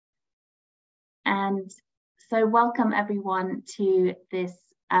And so welcome everyone to this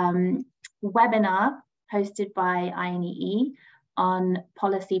webinar hosted by INEE on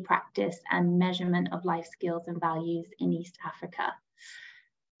policy practice and measurement of life skills and values in East Africa.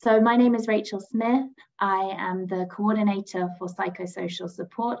 So my name is Rachel Smith. I am the coordinator for psychosocial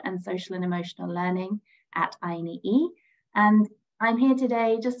support and social and emotional learning at INEE. And I'm here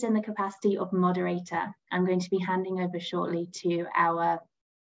today just in the capacity of moderator. I'm going to be handing over shortly to our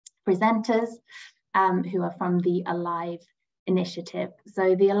presenters who are from the ALIVE initiative.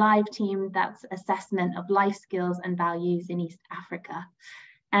 So the ALIVE team, that's assessment of life skills and values in East Africa.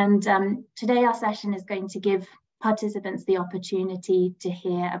 And today our session is going to give participants the opportunity to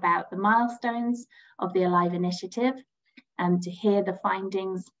hear about the milestones of the ALIVE initiative and to hear the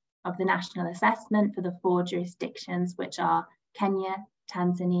findings of the national assessment for the 4 jurisdictions, which are Kenya,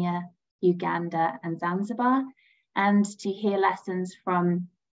 Tanzania, Uganda and Zanzibar, and to hear lessons from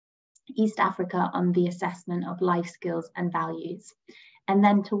East Africa on the assessment of life skills and values. And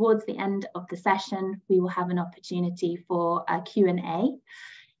then towards the end of the session, we will have an opportunity for a Q&A.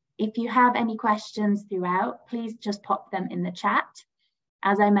 If you have any questions throughout, please just pop them in the chat.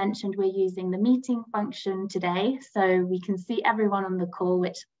 As I mentioned, we're using the meeting function today, so we can see everyone on the call,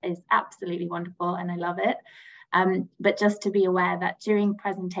 which is absolutely wonderful and I love it. But just to be aware that during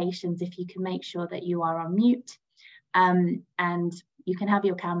presentations, if you can make sure that you are on mute and you can have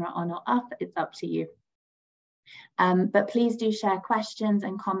your camera on or off, it's up to you. But please do share questions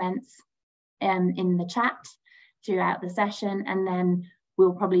and comments in the chat throughout the session, and then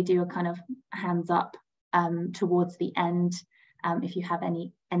we'll probably do a kind of hands up towards the end if you have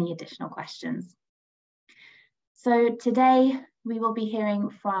any additional questions. So today we will be hearing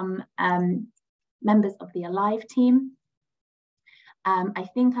from members of the ALIVE team. I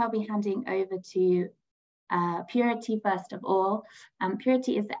think I'll be handing over to Purity first of all.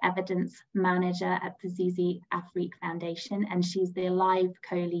 Purity is the evidence manager at the Zizi Afrique Foundation, and she's the ALIVE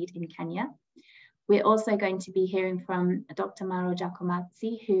co-lead in Kenya. We're also going to be hearing from Dr. Mauro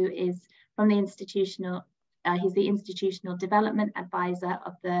Giacomazzi, who is from the institutional, he's the institutional development advisor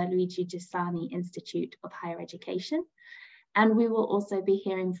of the Luigi Giussani Institute of Higher Education. And we will also be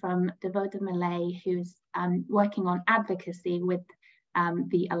hearing from Devoda Malay, who's working on advocacy with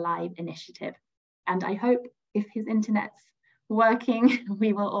the ALIVE initiative. And I hope if his internet's working,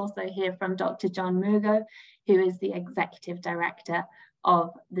 we will also hear from Dr. John Mugo, who is the executive director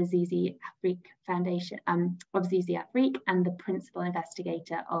of the Zizi Afrique Foundation, of Zizi Afrique, and the principal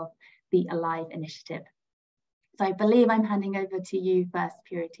investigator of the ALIVE initiative. So I believe I'm handing over to you first,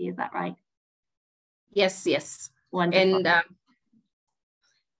 Purity, is that right? Yes, yes. Wonderful.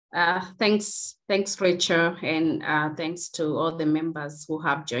 And thanks, Rachel, and thanks to all the members who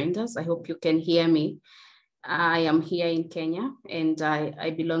have joined us. I hope you can hear me. I am here in Kenya, and I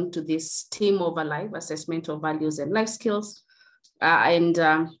belong to this team of ALIVE, Assessment of Values and Life Skills.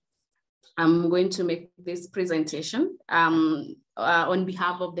 I'm going to make this presentation on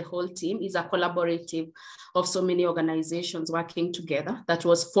behalf of the whole team. It's a collaborative of so many organizations working together that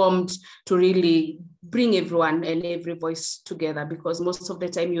was formed to really bring everyone and every voice together, because most of the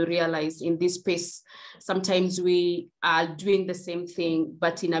time you realize in this space, sometimes we are doing the same thing,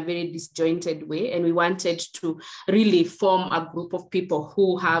 but in a very disjointed way. And we wanted to really form a group of people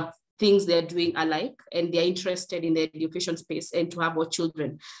who have things they're doing alike and they're interested in the education space, and to have our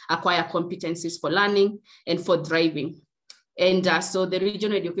children acquire competencies for learning and for thriving. And so the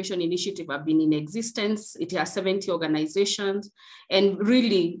Regional Education Initiative have been in existence. It has 70 organizations, and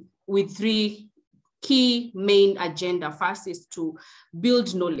really with 3 key main agenda. First is to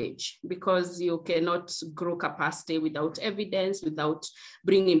build knowledge, because you cannot grow capacity without evidence, without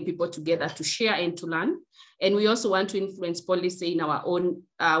bringing people together to share and to learn. And we also want to influence policy in our own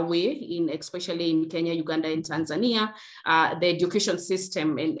way, especially in Kenya, Uganda, and Tanzania. The education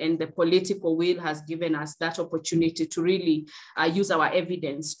system and the political will has given us that opportunity to really use our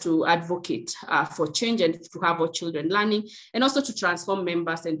evidence to advocate for change and to have our children learning, and also to transform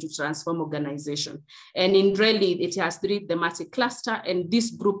members and to transform organizations. And in really, it has 3 thematic clusters, and this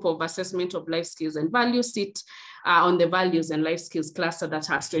group of assessment of life skills and values sit on the values and life skills cluster that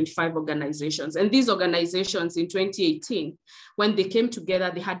has 25 organizations. And these organizations in 2018, when they came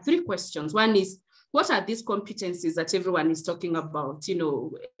together, they had 3 questions. One is, what are these competencies that everyone is talking about? You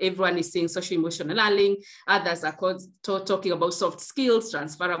know, everyone is saying social emotional learning, others are talking about soft skills,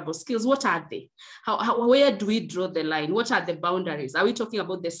 transferable skills. What are they? Where do we draw the line? What are the boundaries? Are we talking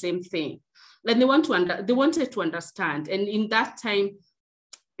about the same thing? And they wanted to understand. And in that time,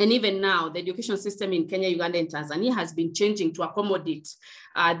 And even now, the education system in Kenya, Uganda, and Tanzania has been changing to accommodate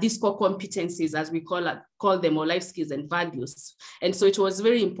these core competencies, as we call them, or life skills and values. And so it was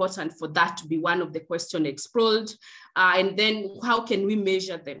very important for that to be one of the questions explored. And then how can we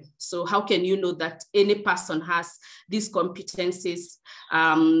measure them? So how can you know that any person has these competencies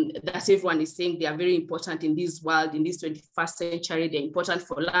that everyone is saying they are very important in this world, in this 21st century, they're important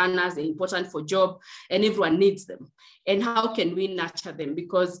for learners, they're important for job, and everyone needs them. And how can we nurture them?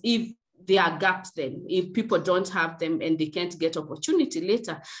 Because if there are gaps then, if people don't have them and they can't get opportunity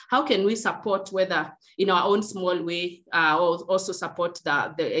later, how can we support, whether in our own small way, or also support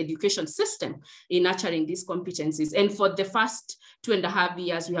the education system in nurturing these competencies? And for the first 2.5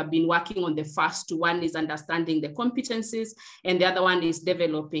 years, we have been working on the first one is understanding the competencies, and the other one is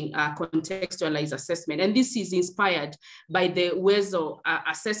developing a contextualized assessment. And this is inspired by the WESO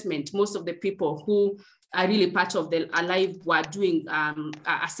assessment. Most of the people who are really part of the Alive were doing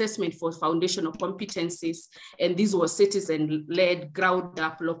assessment for foundational competencies. And this was citizen-led,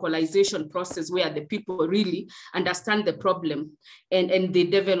 ground-up localization process where the people really understand the problem and they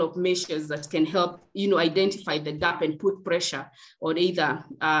develop measures that can help, identify the gap and put pressure on either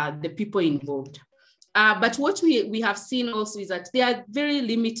the people involved. But what we have seen also is that there are very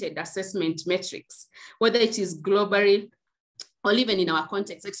limited assessment metrics, whether it is globally or even in our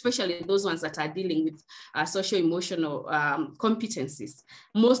context, especially those ones that are dealing with socio-emotional competencies.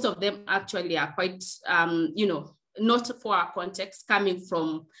 Most of them actually are quite, not for our context, coming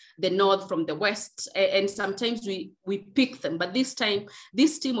from the north, from the west, and sometimes we pick them. But this time,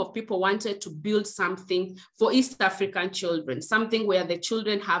 this team of people wanted to build something for East African children, something where the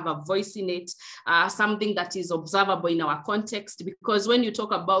children have a voice in it, something that is observable in our context. Because when you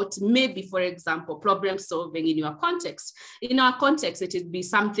talk about maybe, for example, problem solving in our context, it would be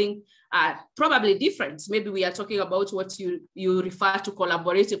something probably different. Maybe we are talking about what you refer to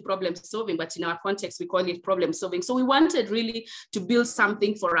collaborative problem solving, but in our context, we call it problem solving. So we wanted really to build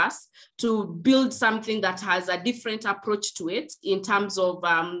something for us, to build something that has a different approach to it in terms of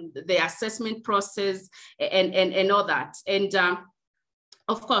the assessment process and all that. And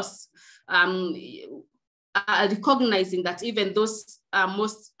of course, recognizing that even those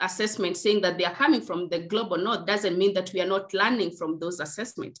most assessments saying that they are coming from the global north doesn't mean that we are not learning from those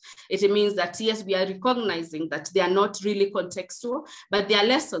assessments. It means that, yes, we are recognizing that they are not really contextual, but they are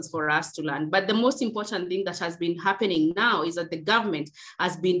lessons for us to learn. But the most important thing that has been happening now is that the government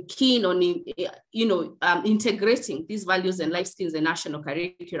has been keen on, integrating these values and life skills in national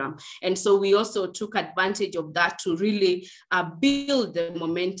curriculum. And so we also took advantage of that to really build the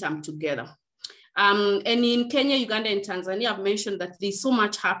momentum together. And in Kenya, Uganda, and Tanzania, I've mentioned that there's so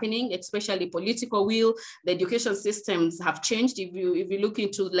much happening, especially political will. The education systems have changed. If you look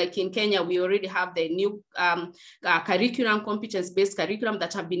into, like in Kenya, we already have the new curriculum, competence-based curriculum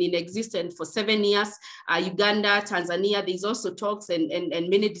that have been in existence for 7 years. Uganda, Tanzania, there's also talks and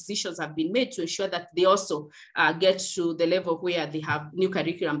many decisions have been made to ensure that they also get to the level where they have new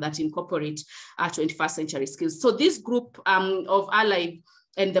curriculum that incorporate 21st century skills. So this group of Alive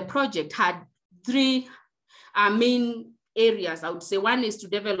and the project had 3 main areas, I would say. One is to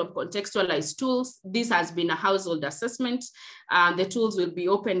develop contextualized tools. This has been a household assessment. The tools will be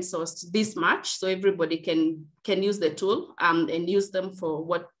open sourced this March, so everybody can use the tool and use them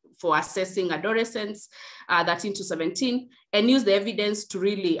for assessing adolescents 13 to 17, and use the evidence to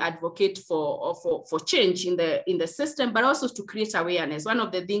really advocate for change in the system, but also to create awareness. One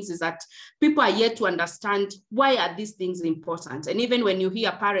of the things is that people are yet to understand why are these things important. And even when you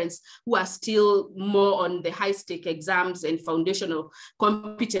hear parents who are still more on the high-stake exams and foundational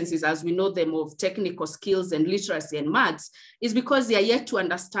competencies, as we know them, of technical skills and literacy and maths, is because they are yet to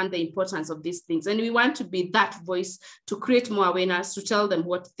understand the importance of these things. And we want to be that voice to create more awareness, to tell them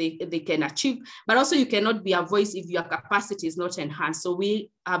what they can achieve. But also, you cannot be a voice if your capacity is not enhanced. So we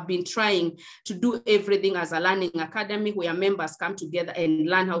have been trying to do everything as a learning academy where members come together and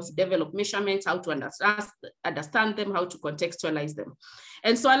learn how to develop measurements, how to understand them, how to contextualize them.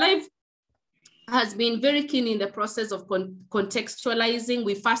 And so Alive has been very keen in the process of contextualizing.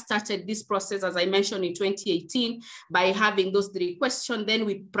 We first started this process, as I mentioned, in 2018 by having those 3 questions. Then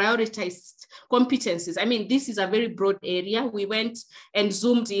we prioritized competencies. I mean, this is a very broad area. We went and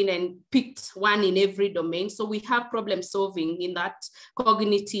zoomed in and picked one in every domain. So we have problem solving in that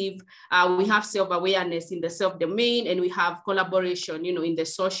cognitive, we have self-awareness in the self-domain, and we have collaboration, in the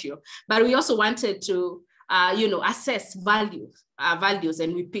social. But we also wanted to, assess values,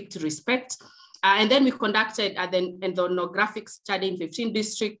 and we picked respect. And then we conducted an ethnographic study in 15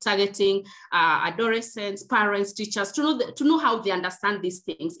 districts, targeting adolescents, parents, teachers, to know how they understand these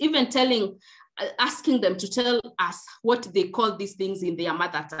things, even telling asking them to tell us what they call these things in their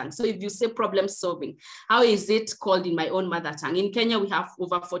mother tongue. So if you say problem solving, how is it called in my own mother tongue? In Kenya, we have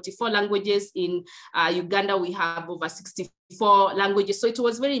over 44 languages. In Uganda, we have over 64 languages. So it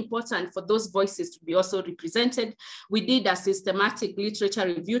was very important for those voices to be also represented. We did a systematic literature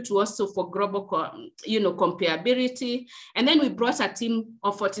review to also for global, comparability. And then we brought a team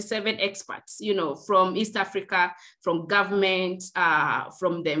of 47 experts, from East Africa, from government,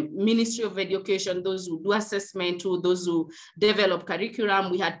 from the Ministry of Education, those who do assessment, to those who develop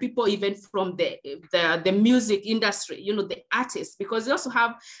curriculum. We had people even from the music industry, the artists, because they also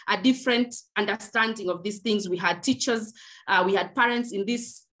have a different understanding of these things. We had teachers, we had parents in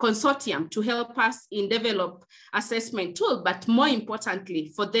this consortium to help us in develop assessment tool, but more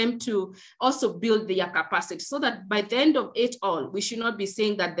importantly, for them to also build their capacity so that by the end of it all, we should not be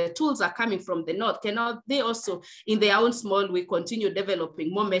saying that the tools are coming from the North. Cannot they also, in their own small way, continue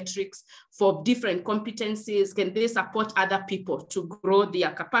developing more metrics for different competencies? Can they support other people to grow their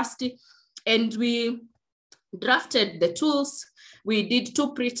capacity? And we drafted the tools. We did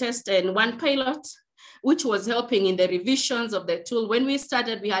 2 pre-tests and 1 pilot, which was helping in the revisions of the tool. When we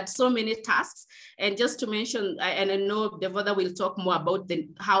started, we had so many tasks. And just to mention, and I know Devoda will talk more about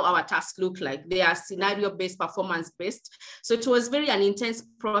how our tasks look like. They are scenario-based, performance-based. So it was very an intense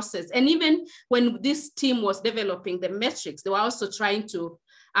process. And even when this team was developing the metrics, they were also trying to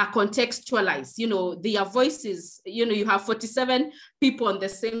contextualize, their voices. You have 47 people on the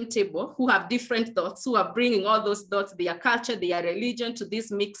same table who have different thoughts, who are bringing all those thoughts, their culture, their religion to this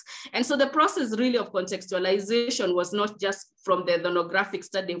mix. And so the process really of contextualization was not just from the ethnographic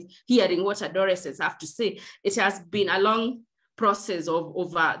study, hearing what adolescents have to say. It has been a long process of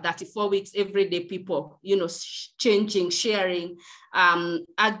over 34 weeks, everyday people, changing, sharing,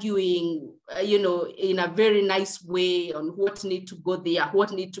 arguing, in a very nice way on what need to go there,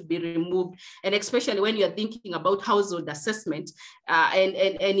 what need to be removed. And especially when you're thinking about household assessment, and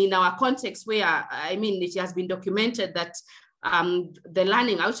in our context where, it has been documented that the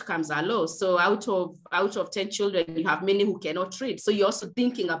learning outcomes are low. So out of 10 children, you have many who cannot read. So you're also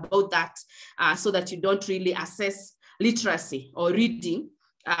thinking about that so that you don't really assess literacy or reading,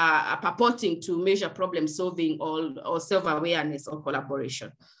 purporting to measure problem solving or self-awareness or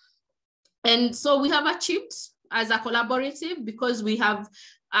collaboration. And so we have achieved as a collaborative, because we have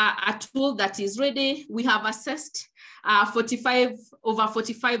a tool that is ready. We have assessed over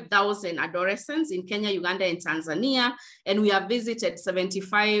 45,000 adolescents in Kenya, Uganda, and Tanzania, and we have visited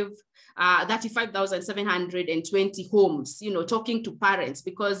 35,720 homes, talking to parents,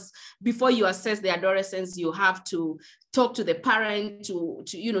 because before you assess the adolescents, you have to talk to the parent to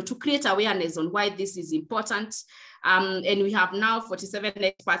create awareness on why this is important. And we have now 47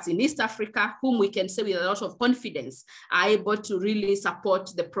 experts in East Africa, whom we can say with a lot of confidence are able to really support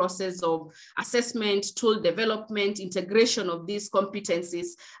the process of assessment, tool development, integration of these competencies,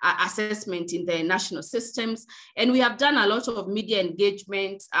 assessment in the national systems. And we have done a lot of media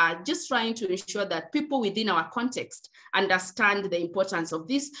engagement, just trying to ensure that people within our context understand the importance of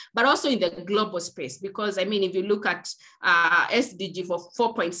this, but also in the global space. Because if you look at SDG for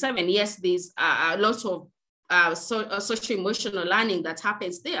 4.7, yes, there's a lot of social-emotional learning that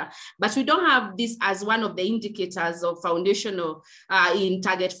happens there, but we don't have this as one of the indicators of foundational in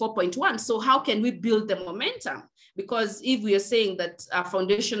target 4.1. So how can we build the momentum? Because if we are saying that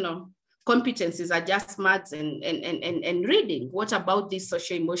foundational competencies are just maths and reading, what about these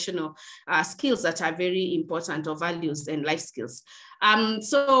social-emotional skills that are very important, or values and life skills? We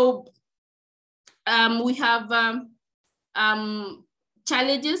have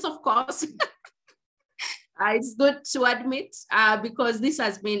challenges, of course. It's good to admit, because this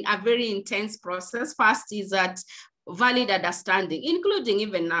has been a very intense process. First is that valid understanding, including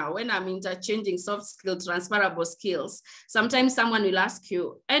even now when I'm interchanging soft skills, transferable skills. Sometimes someone will ask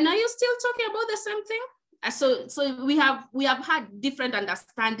you, and are you still talking about the same thing? So we have had different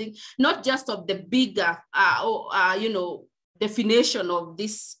understanding, not just of the bigger, definition of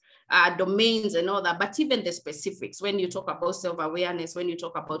this domains and all that, but even the specifics when you talk about self-awareness, when you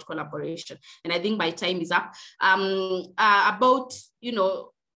talk about collaboration. And I think my time is up. About,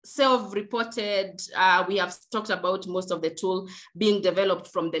 self-reported, we have talked about most of the tool being developed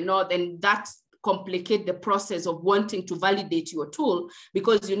from the North, and that complicate the process of wanting to validate your tool,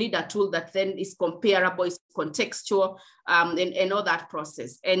 because you need a tool that then is comparable, is contextual, and all that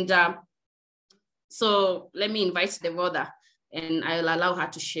process. And so let me invite Devoda, and I'll allow her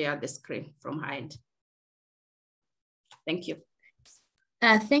to share the screen from her end. Thank you.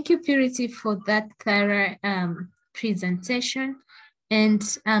 Thank you, Purity, for that thorough presentation. And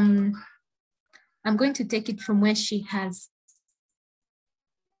I'm going to take it from where she has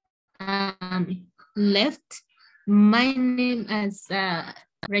left. My name, as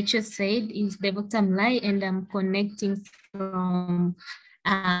Rachel said, is Devota Mlai, and I'm connecting from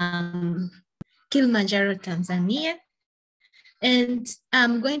Kilimanjaro, Tanzania. And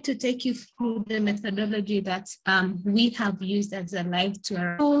I'm going to take you through the methodology that we have used as a live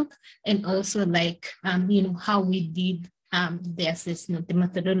tool, and also like, how we did the assessment, the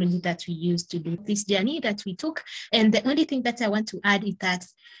methodology that we used to do this journey that we took. And the only thing that I want to add is that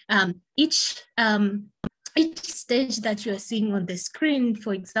each stage that you're seeing on the screen,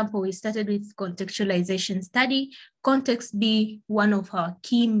 for example, we started with contextualization study, context be one of our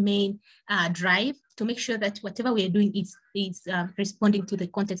key main drive to make sure that whatever we are doing is responding to the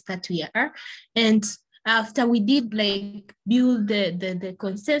context that we are. And after we did like build the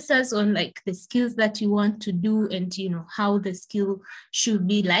consensus on like the skills that you want to do and how the skill should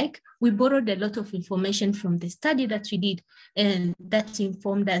be like, we borrowed a lot of information from the study that we did, and that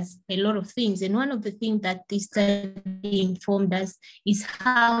informed us a lot of things. And one of the things that this study informed us is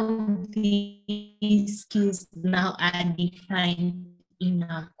how these skills now are defined in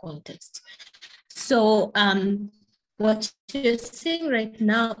our context. So what you're seeing right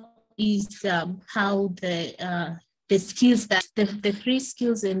now is how the skills, that the 3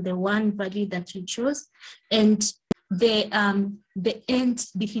 skills and the 1 value that we chose, and the end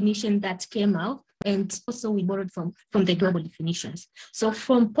definition that came out, and also we borrowed from the global definitions. So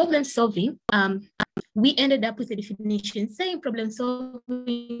from problem solving, we ended up with a definition saying problem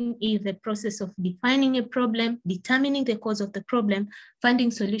solving is the process of defining a problem, determining the cause of the problem,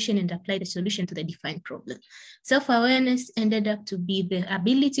 finding solution, and apply the solution to the defined problem. Self-awareness ended up to be the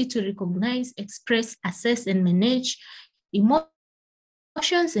ability to recognize, express, assess, and manage emotions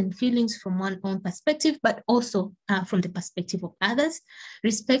and feelings from one's own perspective, but also from the perspective of others.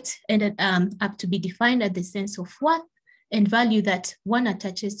 Respect ended up to be defined as the sense of worth and value that one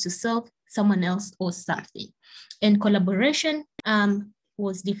attaches to self, someone else, or something. And collaboration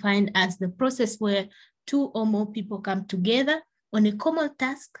was defined as the process where 2 or more people come together on a common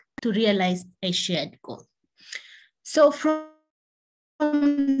task to realize a shared goal. So from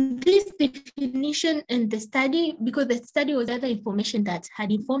this definition and the study, because the study was other information that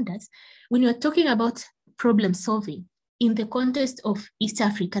had informed us, when you're talking about problem solving in the context of East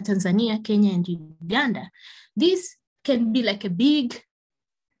Africa, Tanzania, Kenya, and Uganda, this can be like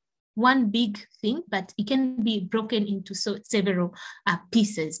one big thing, but it can be broken into several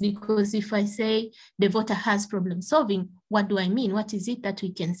pieces. Because if I say Devota has problem solving, what do I mean? What is it that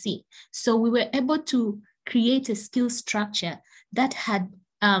we can see? So we were able to create a skill structure that had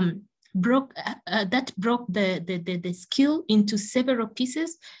broke the skill into several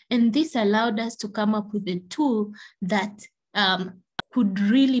pieces, and this allowed us to come up with a tool that could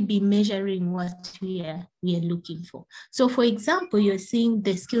really be measuring what we are looking for. So for example, you're seeing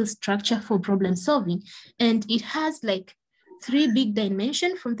the skill structure for problem solving, and it has like 3 big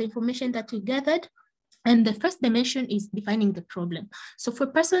dimensions from the information that we gathered. And the first dimension is defining the problem. So for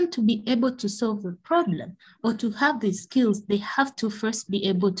a person to be able to solve the problem or to have these skills, they have to first be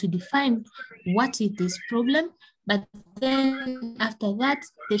able to define what is this problem, but then after that,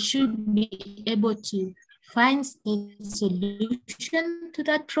 they should be able to find the solution to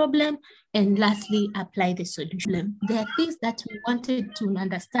that problem, and lastly, apply the solution. There are things that we wanted to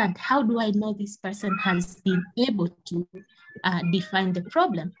understand. How do I know this person has been able to define the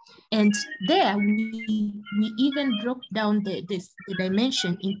problem? And there we even broke down the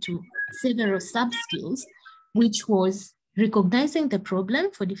dimension into several sub-skills, which was recognizing the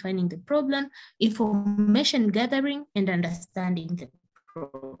problem for defining the problem, information gathering, and understanding the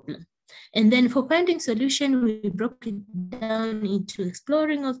problem. And then for finding solution, we broke it down into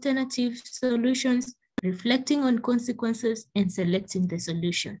exploring alternative solutions, reflecting on consequences, and selecting the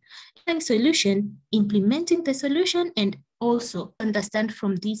solution. And solution, implementing the solution, and also understand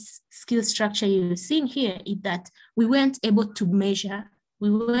from this skill structure you're seeing here is that we weren't able to measure,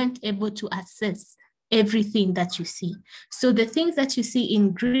 we weren't able to assess everything that you see. So the things that you see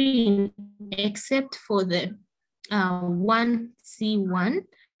in green, except for the 1C1,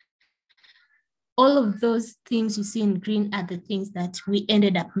 all of those things you see in green are the things that we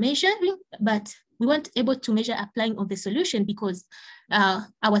ended up measuring, but we weren't able to measure applying of the solution because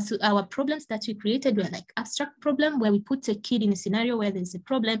our problems that we created were like abstract problem where we put a kid in a scenario where there's a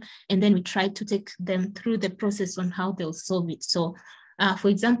problem, and then we tried to take them through the process on how they'll solve it. So for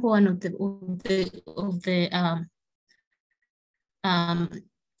example, one of the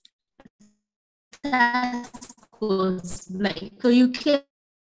tasks was like, so you can't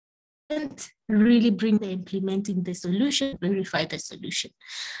really bring the implementing the solution, verify the solution.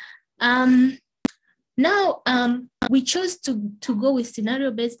 Now, we chose to go with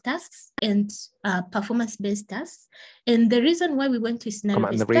scenario-based tasks and performance-based tasks. And the reason why we went to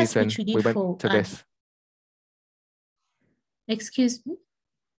scenario-based tasks, which we did for this. Excuse me?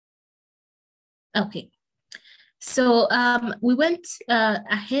 Okay. So we went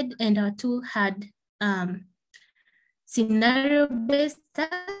ahead, and our tool had scenario-based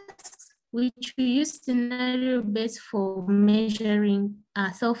tasks, which we use scenario-based for measuring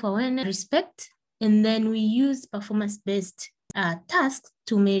self-awareness, respect, and then we use performance-based tasks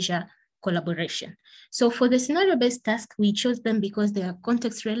to measure collaboration. So for the scenario-based task, we chose them because they are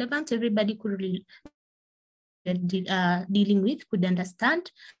context relevant. Everybody could dealing with could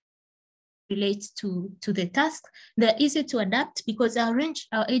understand, relate to the task. They're easy to adapt because our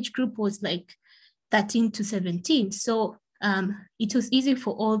age group was like 13 to 17. So it was easy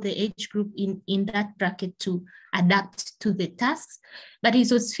for all the age group in that bracket to adapt to the tasks, but it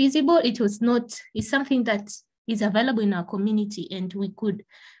was feasible. It's something that is available in our community, and we could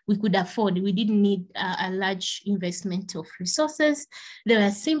afford. We didn't need a large investment of resources. They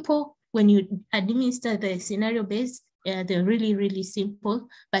were simple. When you administer the scenario-based, they're really, really simple,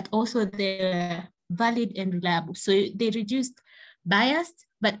 but also they're valid and reliable. So they reduced bias,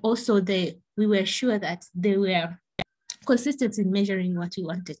 but also we were sure that they were consistent in measuring what we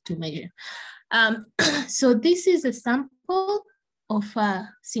wanted to measure. So this is a sample of a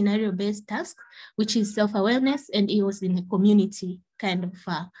scenario-based task, which is self-awareness, and it was in a community kind of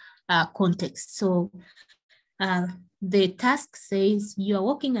context. So the task says you are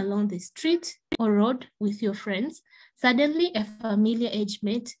walking along the street or road with your friends. Suddenly, a familiar age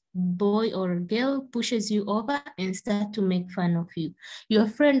mate, boy or girl, pushes you over and start to make fun of you. Your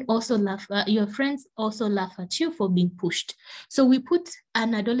friends also laugh at you for being pushed. So we put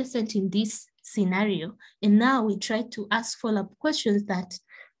an adolescent in this scenario, and now we try to ask follow-up questions that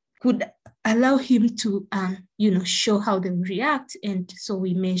could allow him to, show how they react. And so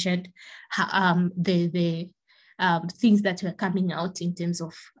we measured the things that were coming out in terms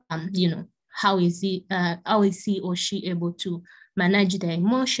of, how is he or she able to manage their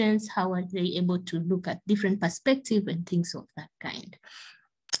emotions? How are they able to look at different perspectives and things of that kind?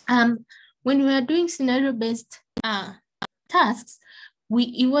 When we are doing scenario-based tasks,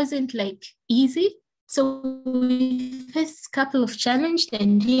 it wasn't like easy. So we faced a couple of challenges,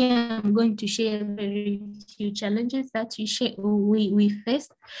 and here I'm going to share very few challenges that we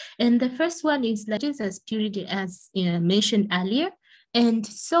faced. And the first one is like just as purity as mentioned earlier. And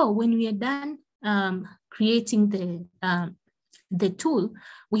so when we are done creating the tool,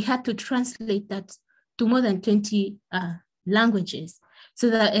 we had to translate that to more than 20 languages. So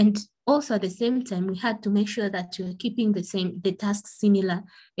that, and also at the same time, we had to make sure that you're keeping the tasks similar,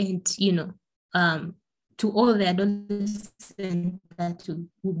 and to all the adolescents that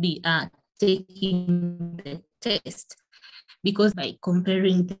will be taking the test, because by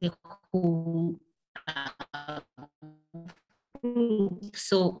comparing the whole group,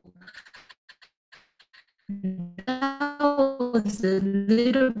 so that was a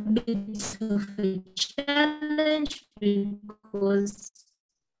little bit of a challenge because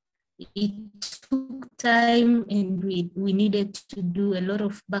it took time, and we needed to do a lot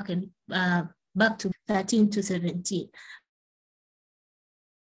of back to 13 to 17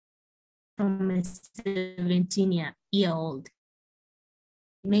 from a 17-year-old.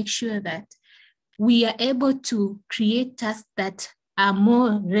 Make sure that we are able to create tasks that are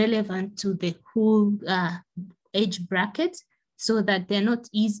more relevant to the whole age bracket, so that they're not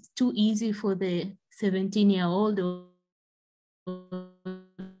too easy for the 17-year-old or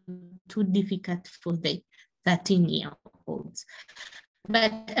too difficult for the 13-year-olds.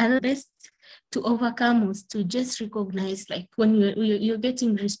 But the best to overcome was to just recognize, like, when you're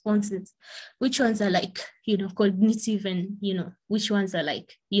getting responses, which ones are like, cognitive, and, which ones are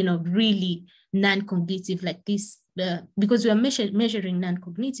like, really non-cognitive, like this, because we are measuring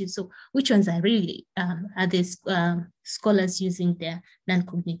non-cognitive. So which ones are really, are the scholars using their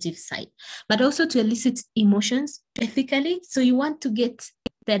non-cognitive side, but also to elicit emotions ethically. So you want to get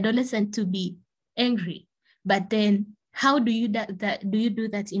the adolescent to be angry, but then how do you do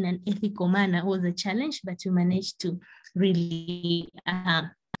that in an ethical manner was a challenge, but we managed to really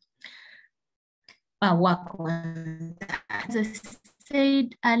work on that. As I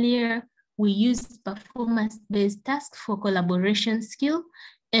said earlier, we used performance-based tasks for collaboration skill.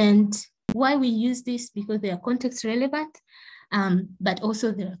 And why we use this? Because they are context relevant, but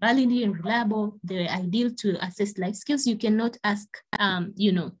also they're valid and reliable. They're ideal to assess life skills. You cannot ask,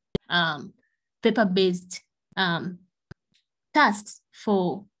 paper-based tasks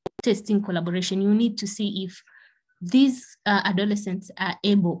for testing collaboration. You need to see if these adolescents are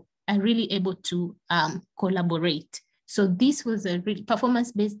able are really able to collaborate. So this was a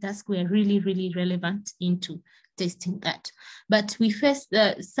performance-based task were really, really relevant into testing that. But we faced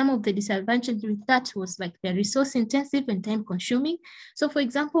some of the disadvantages with that was like they're resource intensive and time consuming. So for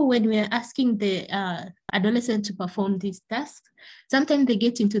example, when we're asking the adolescent to perform these tasks, sometimes they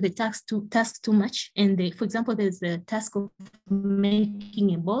get into the task too much. And they, for example, there's a task of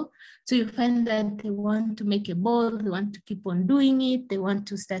making a ball. So you find that they want to make a ball, they want to keep on doing it, they want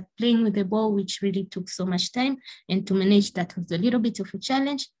to start playing with the ball, which really took so much time. And to manage that was a little bit of a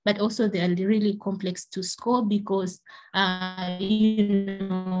challenge, but also they are really complex to score because,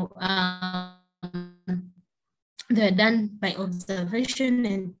 they're done by observation,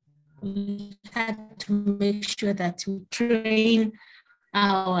 and we had to make sure that we train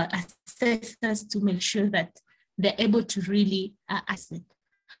our assessors to make sure that they're able to really assess.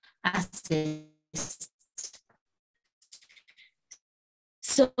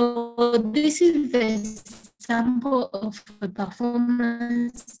 So this is the sample of a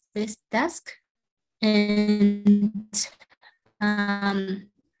performance-based task, and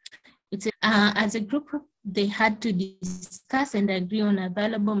as a group, they had to discuss and agree on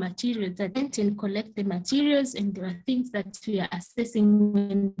available materials that went and collect the materials, and there were things that we are assessing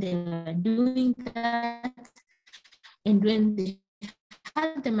when they were doing that. And when they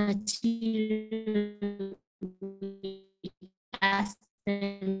had the material, we asked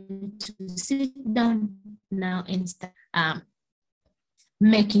them to sit down now and start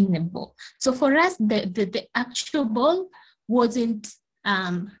making the ball. So for us, the actual ball wasn't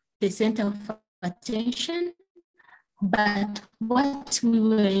the center of attention, but what we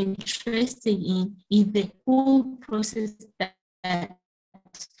were interested in is the whole process that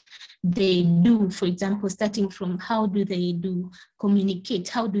they do. For example, starting from how do they communicate,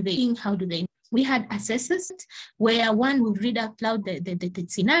 how do they think, how do they. We had assessors where one would read out loud the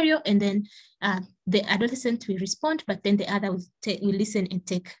scenario, and then the adolescent will respond, but then the other will listen and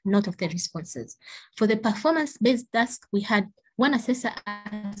take note of the responses. For the performance-based task, we had one assessor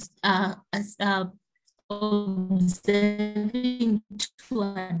observing two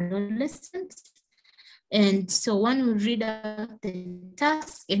adolescents. And so one will read out the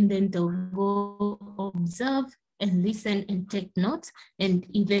task, and then they'll go observe and listen and take notes, and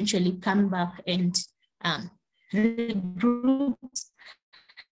eventually come back and regroup.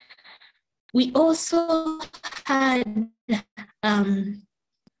 We also had,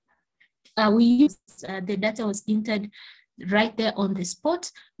 we used, the data was entered right there on the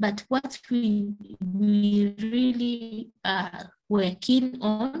spot, but what we really were keen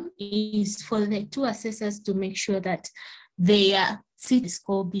on is for the two assessors to make sure that they see the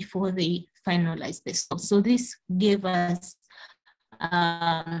score before they finalize the score. So this gave us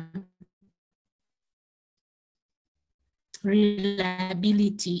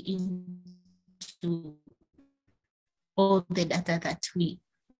reliability into all the data that we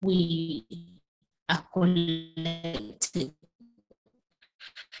are collecting.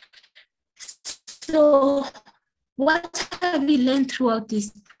 So what have we learned throughout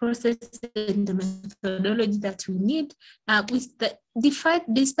this process and the methodology that we need?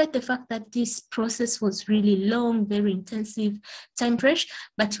 Despite the fact that this process was really long, very intensive, time pressure,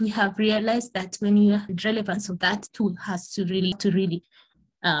 but we have realized that when you have relevance of that tool has to really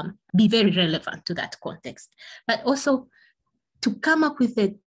be very relevant to that context. But also to come up with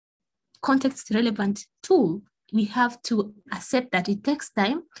a context relevant tool, we have to accept that it takes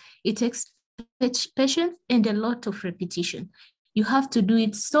time, it takes patience and a lot of repetition. You have to do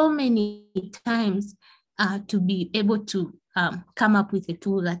it so many times to be able to come up with a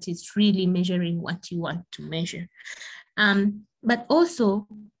tool that is really measuring what you want to measure. But also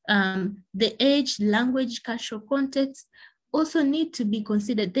the age, language, cultural context also need to be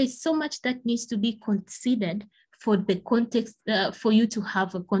considered. There's so much that needs to be considered for the context, for you to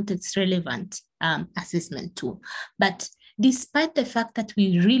have a context relevant assessment tool. But despite the fact that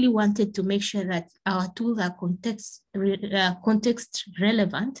we really wanted to make sure that our tools are context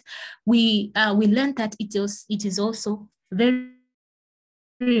relevant, we learned that it is also very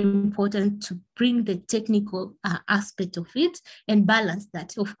important to bring the technical aspect of it and balance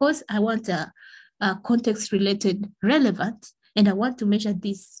that. Of course, I want a context related relevant, and I want to measure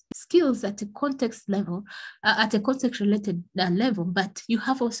these skills at a context level, at a context related level, but you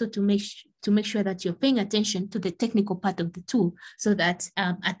have also to make sure that you're paying attention to the technical part of the tool, so that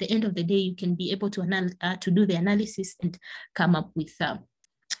at the end of the day, you can be able to do the analysis and come up with a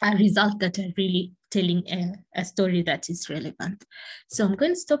result that are really telling a story that is relevant. So I'm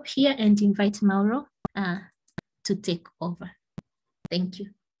going to stop here and invite Mauro to take over. Thank you.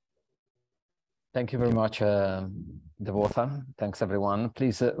 Thank you very much, Devotha. Thanks, everyone.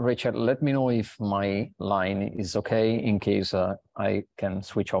 Please, Richard, let me know if my line is okay in case I can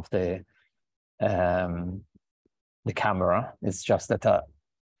switch off the camera. It's just that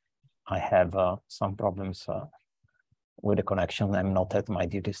I have some problems with the connection. I'm not at my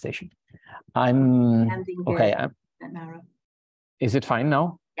duty station. I'm okay. Is it fine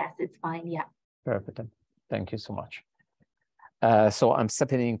now? Yes, it's fine. Yeah. Perfect. Thank you so much. So I'm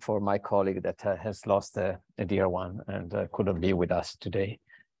stepping in for my colleague that has lost a dear one and couldn't be with us today.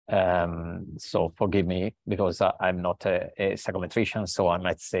 So forgive me because I'm not a psychometrician, so I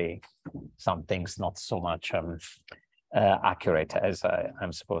might say some things not so much accurate as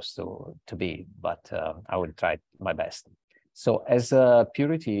I'm supposed to be, but I will try my best. So as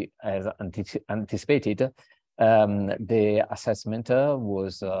Purity has anticipated, the assessment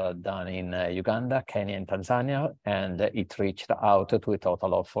was done in Uganda, Kenya, and Tanzania, and it reached out to a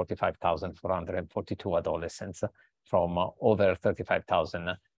total of 45,442 adolescents from over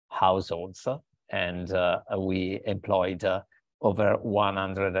 35,000 households, and we employed over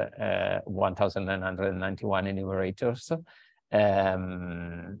 1,991 enumerators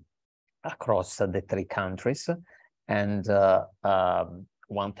across the 3 countries. And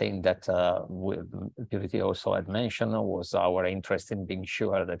one thing that Purity also had mentioned was our interest in being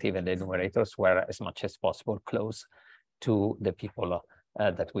sure that even the enumerators were as much as possible close to the people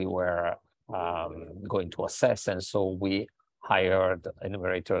that we were going to assess. And so we hired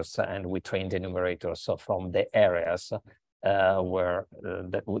enumerators and we trained enumerators from the areas that were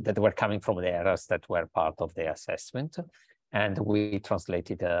coming from the areas that were part of the assessment. And we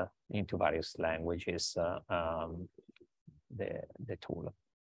translated into various languages the tool.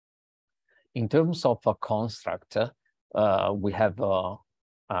 In terms of a construct, we have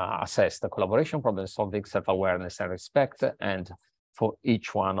assessed the collaboration, problem solving, self-awareness, and respect. And for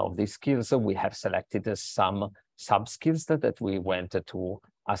each one of these skills, we have selected some sub-skills that we went to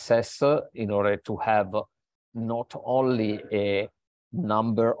assess in order to have not only a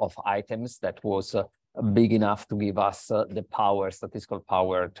number of items that was big enough to give us the power, statistical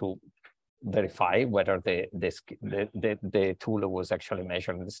power to verify whether the tool was actually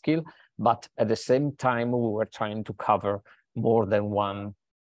measuring the skill, but at the same time, we were trying to cover more than one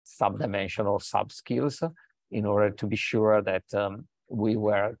sub-dimension or sub-skills in order to be sure that we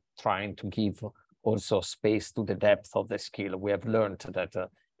were trying to give also space to the depth of the skill. We have learned that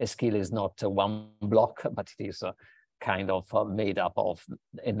a skill is not one block, but it is kind of made up of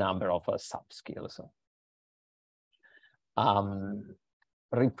a number of sub-skills.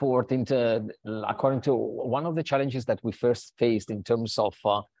 Reporting according to one of the challenges that we first faced in terms of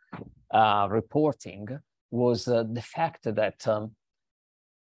reporting was the fact that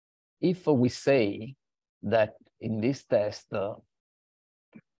if we say that in this test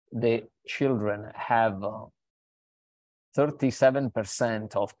the children have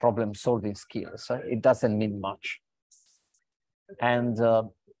 37% of problem-solving skills, it doesn't mean much. And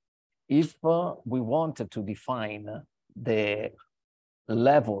if we wanted to define the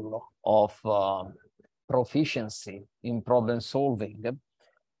level of proficiency in problem solving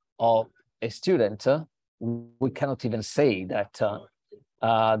of a student, we cannot even say that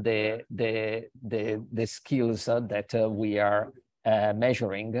the skills that we are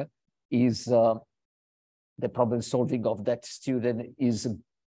measuring is the problem solving of that student is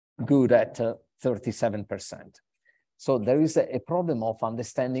good at 37%. So there is a problem of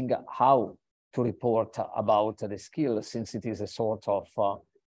understanding how to report about the skill, since it is a sort of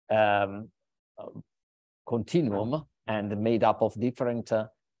continuum and made up of different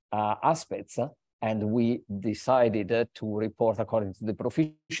aspects. And we decided to report according to the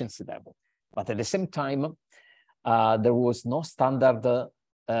proficiency level. But at the same time, there was no standard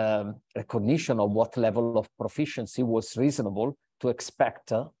recognition of what level of proficiency was reasonable to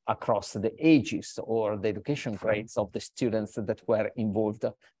expect across the ages or the education grades of the students that were involved,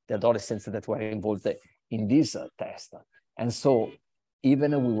 the adolescents that were involved in this test. And so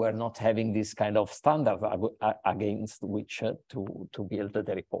even we were not having this kind of standard against which to build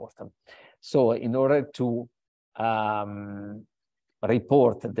the report. So in order to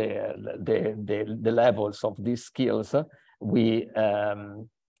report the levels of these skills, we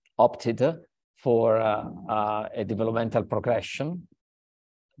opted for a developmental progression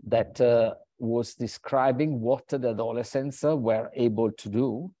that was describing what the adolescents were able to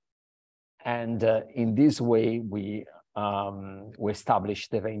do. And in this way, we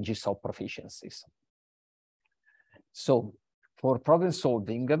established the ranges of proficiencies. So for problem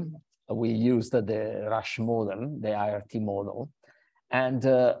solving, we used the Rush model, the IRT model. And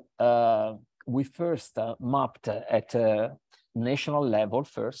we first mapped at national level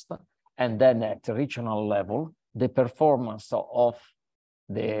first, and then at regional level, the performance of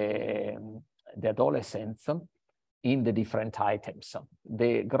the adolescents in the different items.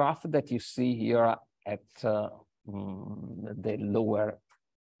 The graph that you see here at the lower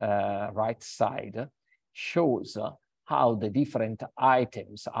right side shows how the different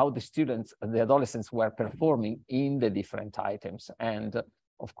items, how the students, the adolescents were performing in the different items, and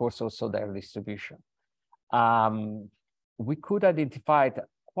of course also their distribution. We could identify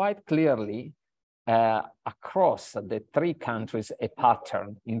quite clearly across the 3 countries a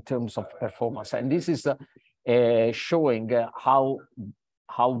pattern in terms of performance, and this is showing how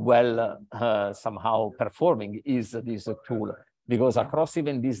well somehow performing is this tool, because across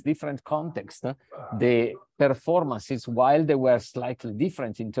even these different contexts, the performances, while they were slightly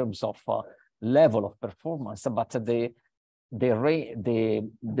different in terms of level of performance, but the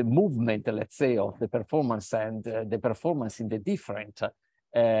movement, let's say, of the performance and the performance in the different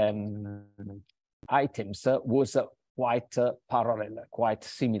items was quite parallel, quite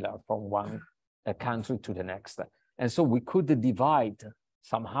similar from one country to the next. And so we could divide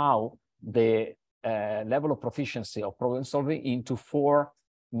somehow the level of proficiency of problem solving into 4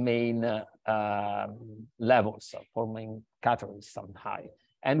 main levels, 4 main categories somehow.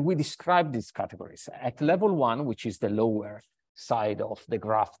 And we describe these categories. At level 1, which is the lower side of the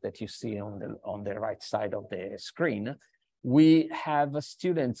graph that you see on the right side of the screen, we have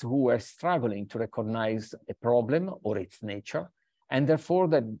students who were struggling to recognize a problem or its nature, and therefore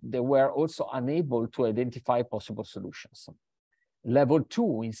that they were also unable to identify possible solutions. Level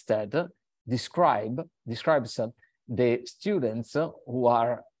 2 instead describes the students who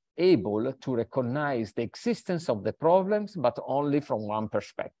are able to recognize the existence of the problems, but only from one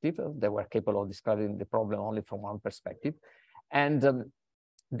perspective. They were capable of describing the problem only from one perspective, and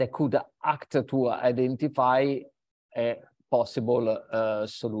they could act to identify a possible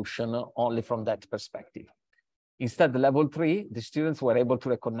solution only from that perspective. Instead, level 3, the students were able to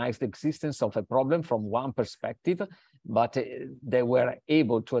recognize the existence of a problem from one perspective, but they were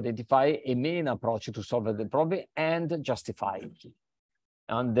able to identify a main approach to solve the problem and justify it.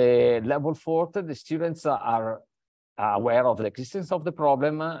 On the level 4, the students are aware of the existence of the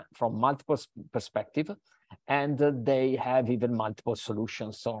problem from multiple perspectives, and they have even multiple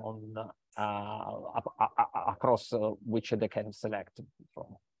solutions on across which they can select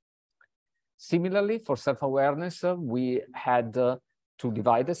from. Similarly, for self-awareness, we had to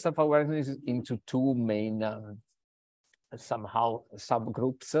divide the self-awareness into 2 main somehow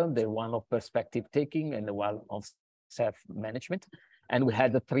subgroups, the one of perspective taking and the one of self-management. And we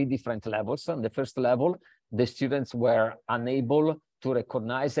had 3 different levels. On the first level, the students were unable to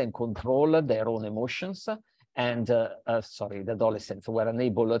recognize and control their own emotions. And the adolescents were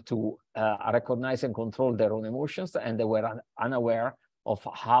unable to recognize and control their own emotions, and they were unaware of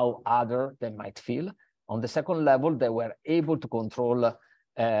how other they might feel. On the second level, they were able to control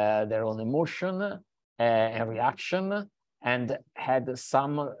their own emotion and reaction, and had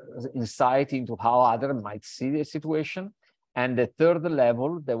some insight into how other might see the situation. And the third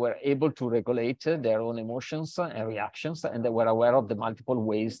level, they were able to regulate their own emotions and reactions, and they were aware of the multiple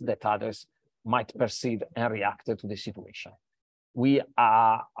ways that others might perceive and react to the situation. We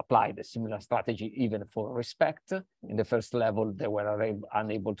applied a similar strategy even for respect. In the first level, they were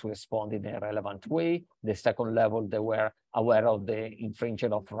unable to respond in a relevant way. The second level, they were aware of the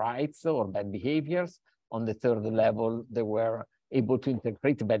infringement of rights or bad behaviors. On the third level, they were able to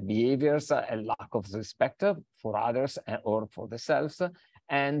interpret bad behaviors and lack of respect for others or for themselves,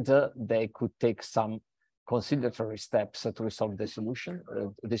 and they could take some conciliatory steps to resolve the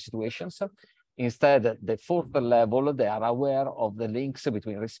situations. Instead, the fourth level, they are aware of the links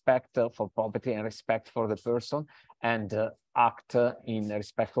between respect for property and respect for the person, and act in a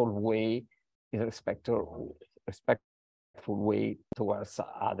respectful way towards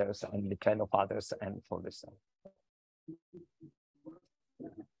others and depend on others and for themselves.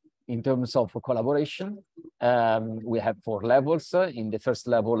 In terms of collaboration, we have 4 levels. In the first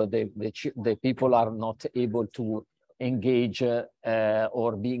level, the people are not able to engage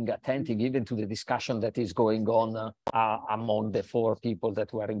or being attentive even to the discussion that is going on among the 4 people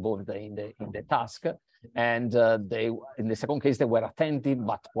that were involved in the task. And in the second case, they were attentive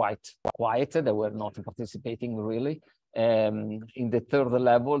but quite quiet. They were not participating really. In the third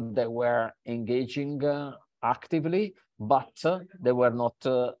level, they were engaging actively, but they were not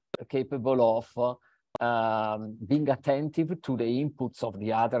capable of being attentive to the inputs of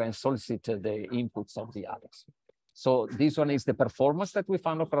the other and solicit the inputs of the others. So this one is the performance that we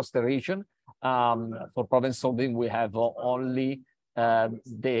found across the region. For problem solving, we have only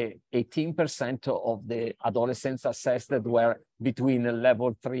the 18% of the adolescents assessed that were between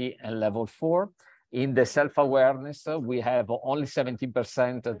level 3 and level 4. In the self-awareness, we have only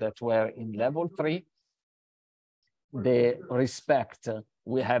 17% that were in level 3. The respect,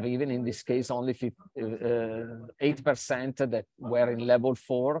 we have, even in this case, only 8% that were in level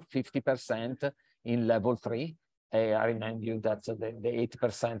 4, 50% in level 3. I remind you that the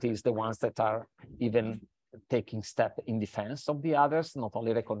 8% is the ones that are even taking step in defense of the others, not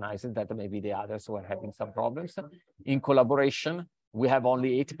only recognizing that maybe the others were having some problems. In collaboration, we have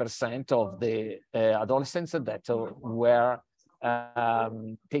only 80% of the adolescents that were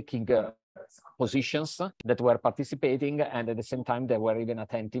taking positions, that were participating, and at the same time they were even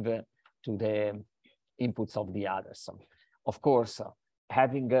attentive to the inputs of the others. Of course,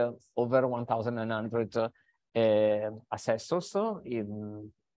 having over 1,900 assessors,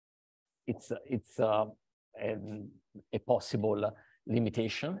 it's a possible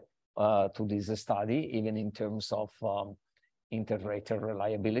limitation to this study, even in terms of inter-rater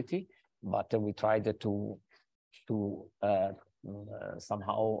reliability, but we tried to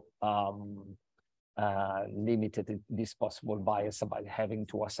somehow limited this possible bias by having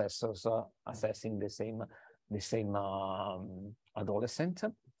two assessors assessing the same adolescent.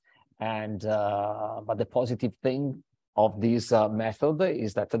 And but the positive thing of this method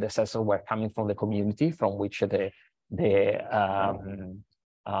is that the assessors were coming from the community from which the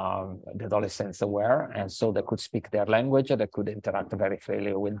adolescents were, and so they could speak their language, they could interact very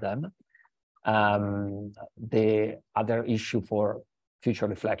freely with them. The other issue for future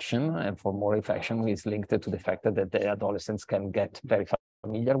reflection and for more reflection is linked to the fact that the adolescents can get very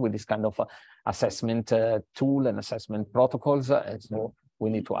familiar with this kind of assessment tool and assessment protocols, and so we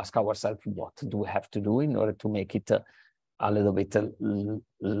need to ask ourselves, what do we have to do in order to make it a little bit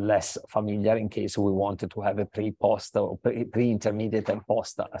less familiar, in case we wanted to have a pre-post or pre-intermediate and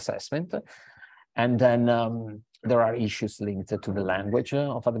post assessment. And then there are issues linked to the language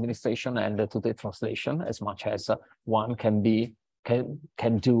of administration and to the translation. As much as one can do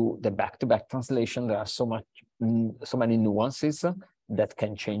the back-to-back translation, there are so many nuances that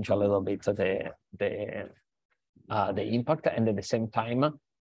can change a little bit the impact. And at the same time,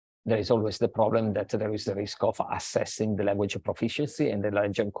 there is always the problem that there is the risk of assessing the language proficiency and the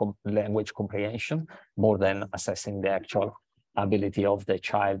language comprehension more than assessing the actual ability of the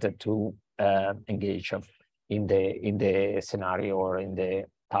child to engage in the scenario or in the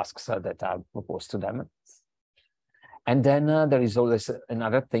tasks that are proposed to them. And then there is always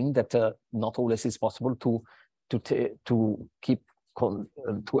another thing that not always is possible to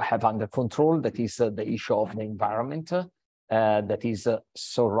have under control. That is the issue of the environment that is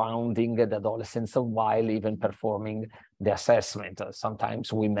surrounding the adolescents while even performing the assessment.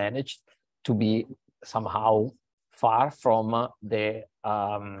 Sometimes we manage to be somehow far from the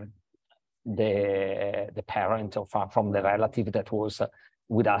parent or far from the relative that was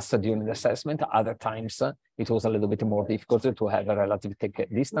with us during the assessment. Other times it was a little bit more difficult to have a relative take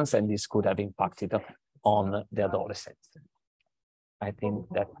distance, and this could have impacted on the adolescents. I think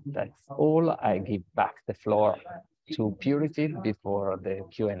that's all. I give back the floor to Purity before the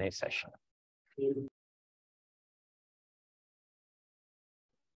Q&A session.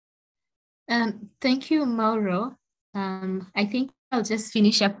 Thank you, Mauro. I think I'll just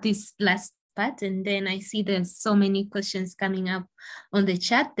finish up this last part, and then I see there's so many questions coming up on the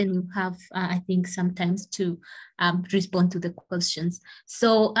chat. Then you have, I think, some time to respond to the questions.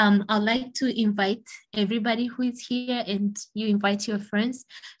 So I'd like to invite everybody who is here, and you invite your friends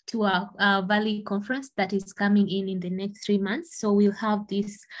to our Valley conference that is coming in the next 3 months. So we'll have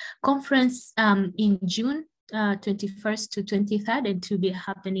this conference in June 21st to 23rd, and to be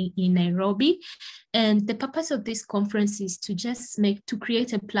happening in Nairobi. And the purpose of this conference is to just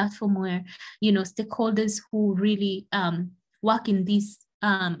create a platform where, stakeholders who really work in this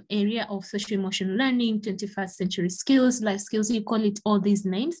area of social emotional learning, 21st century skills, life skills, you call it all these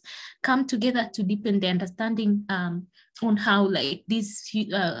names, come together to deepen the understanding on how these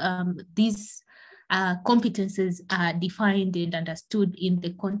competences are defined and understood in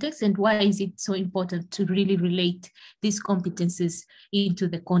the context, and why is it so important to really relate these competences into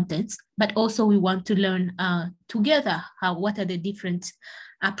the context. But also we want to learn together what are the different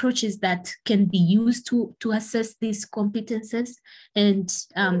approaches that can be used to assess these competences, and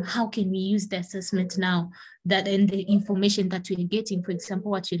how can we use the assessment now that and the information that we're getting, for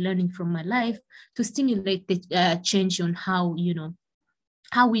example, what you're learning from my life, to stimulate the change on how,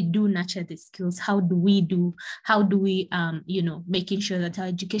 how we do nurture the skills, how do we, making sure that our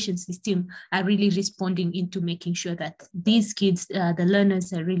education system are really responding into making sure that these kids, the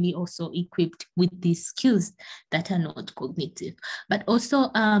learners, are really also equipped with these skills that are not cognitive. But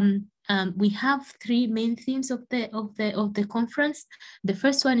also we have three main themes of the conference. The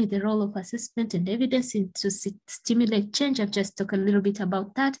first one is the role of assessment and evidence to stimulate change. I've just talked a little bit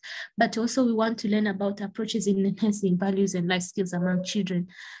about that, but also we want to learn about approaches in enhancing values and life skills among children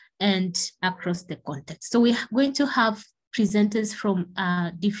and across the context. So we are going to have presenters from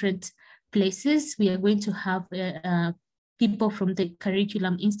different places. We are going to have people from the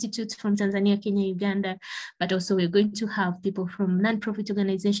Curriculum Institute from Tanzania, Kenya, Uganda, but also we're going to have people from non-profit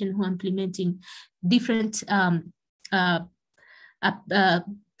organizations who are implementing different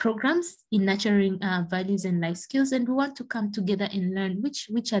programs in nurturing values and life skills. And we want to come together and learn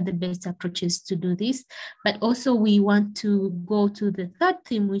which are the best approaches to do this. But also we want to go to the third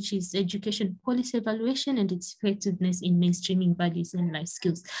theme, which is education policy evaluation and its effectiveness in mainstreaming values and life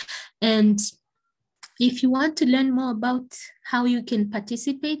skills. And if you want to learn more about how you can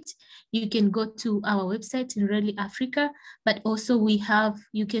participate, you can go to our website in Really Africa, but also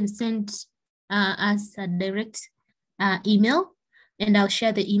you can send us a direct email, and I'll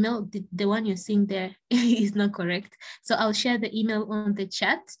share the email. The one you're seeing there is not correct. So I'll share the email on the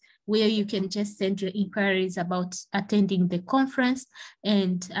chat where you can just send your inquiries about attending the conference,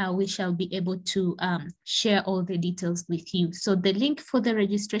 and we shall be able to share all the details with you. So the link for the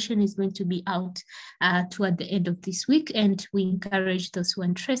registration is going to be out toward the end of this week, and we encourage those who are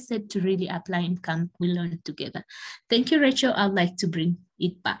interested to really apply and come, we learn together. Thank you, Rachel. I'd like to bring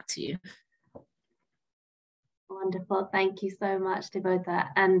it back to you. Wonderful. Thank you so much, Devotha.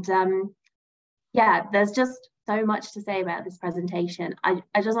 And yeah, there's just so much to say about this presentation.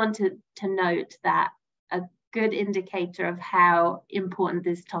 I just want to note that a good indicator of how important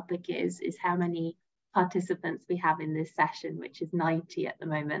this topic is how many participants we have in this session, which is 90 at the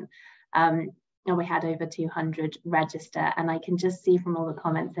moment. And we had over 200 register, and I can just see from all the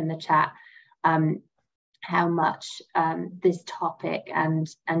comments in the chat how much this topic and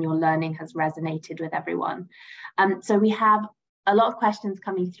your learning has resonated with everyone. So we have a lot of questions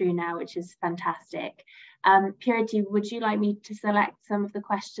coming through now, which is fantastic. Purity, would you like me to select some of the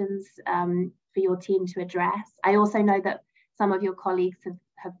questions for your team to address? I also know that some of your colleagues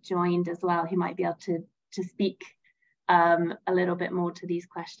have joined as well, who might be able to speak a little bit more to these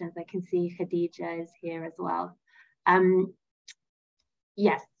questions. I can see Khadija is here as well.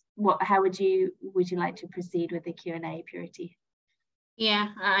 Yes, how would you like to proceed with the Q&A, Purity? Yeah,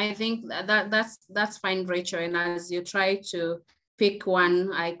 I think that's fine, Rachel. And as you try to pick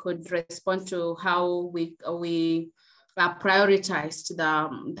one, I could respond to how we prioritized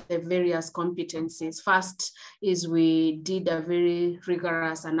the various competencies. First is we did a very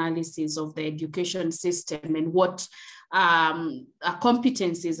rigorous analysis of the education system and what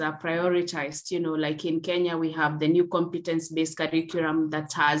competencies are prioritized. You know, like in Kenya, we have the new competence-based curriculum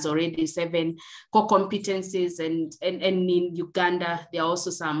that has already 7 core competencies, and in Uganda, there are also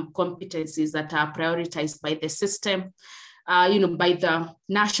some competencies that are prioritized by the system. By the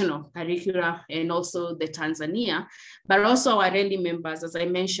national curricula and also the Tanzania, but also our RELI members, as I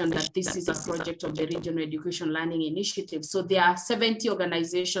mentioned, that this is a project of the Regional Education Learning Initiative. So there are 70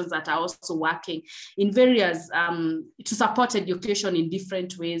 organizations that are also working in various, to support education in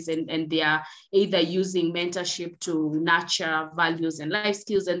different ways, and they are either using mentorship to nurture values and life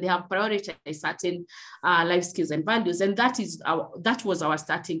skills, and they have prioritized certain life skills and values. And that was our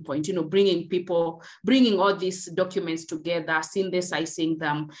starting point, bringing all these documents together, synthesizing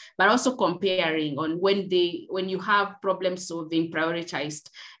them, but also comparing on when you have problem solving prioritized,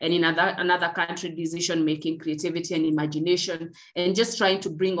 and in another country, decision making, creativity and imagination, and just trying to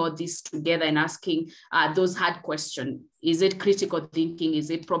bring all this together and asking those hard questions. Is it critical thinking?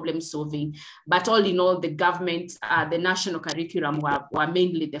 Is it problem solving? But all in all, the government, the national curriculum were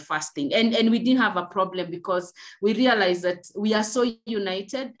mainly the first thing. And we didn't have a problem because we realized that we are so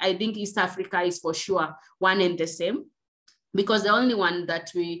united. I think East Africa is for sure one and the same, because the only one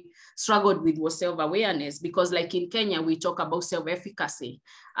that we struggled with was self-awareness, because like in Kenya, we talk about self-efficacy.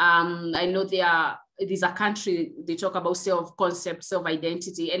 I know it is a country, they talk about self-concept,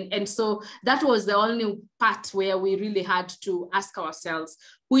 self-identity. And so that was the only part where we really had to ask ourselves,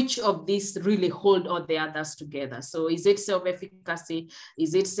 which of these really hold all the others together? So is it self-efficacy?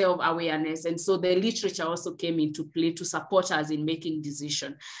 Is it self-awareness? And so the literature also came into play to support us in making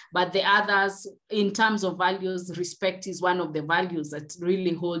decisions. But the others, in terms of values, respect is one of the values that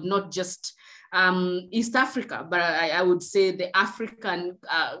really hold not just East Africa, but I would say the African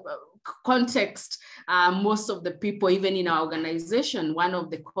context. Most of the people, even in our organization, one of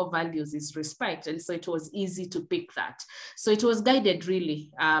the core values is respect. And so it was easy to pick that. So it was guided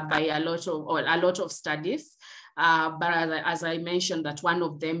really by a lot of studies. But as I mentioned, that one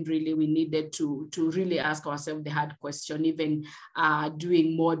of them really we needed to really ask ourselves the hard question, even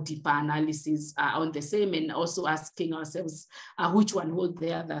doing more deeper analysis on the same, and also asking ourselves which one hold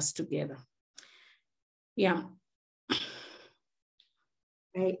the others together. Yeah.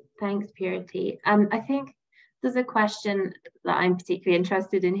 Great, thanks, Purity. I think there's a question that I'm particularly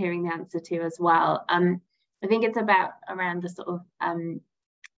interested in hearing the answer to as well. I think it's around the sort of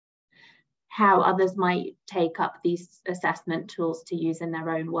how others might take up these assessment tools to use in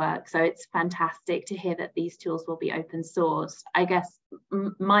their own work. So it's fantastic to hear that these tools will be open source. I guess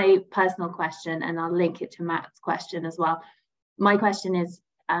my personal question, and I'll link it to Matt's question as well. My question is,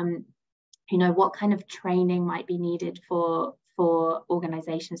 you know, what kind of training might be needed for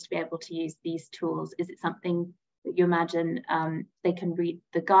organizations to be able to use these tools? Is it something that you imagine they can read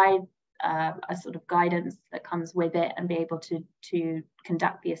the guide, a sort of guidance that comes with it, and be able to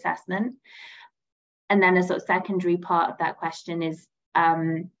conduct the assessment? And then a sort of secondary part of that question is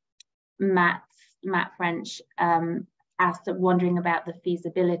Matt French asked, wondering about the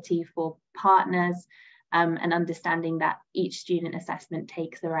feasibility for partners and understanding that each student assessment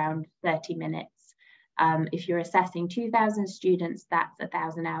takes around 30 minutes. If you're assessing 2,000 students, that's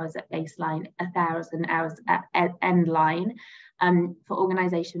 1,000 hours at baseline, 1,000 hours at end line. For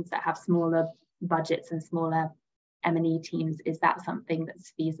organizations that have smaller budgets and smaller M&E teams, is that something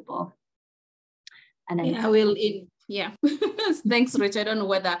that's feasible? And then yeah, I will. Yeah, thanks, Rich. I don't know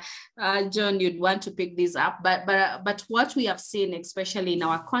whether John, you'd want to pick this up, but what we have seen, especially in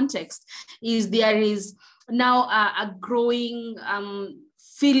our context, is there is now a growing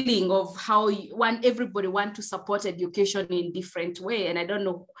feeling of how everybody want to support education in different way. And I don't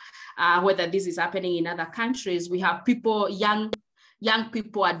know whether this is happening in other countries. We have people, young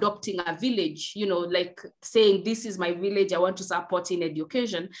people adopting a village, you know, like saying, this is my village, I want to support in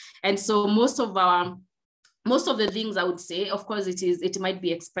education. And so most of the things, I would say, of course, it might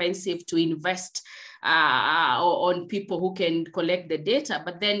be expensive to invest on people who can collect the data.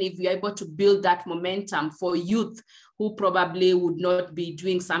 But then if you're able to build that momentum for youth who probably would not be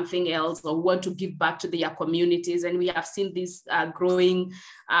doing something else or want to give back to their communities. And we have seen this growing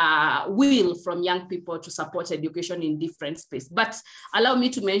will from young people to support education in different spaces. But allow me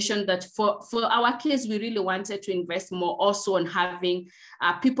to mention that for our case, we really wanted to invest more also on having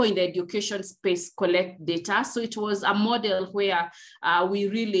people in the education space collect data. So it was a model where we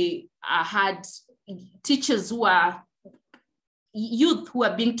really had teachers who are youth who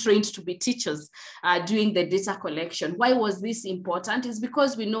are being trained to be teachers doing the data collection. Why was this important? It's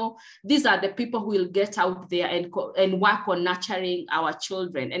because we know these are the people who will get out there and work on nurturing our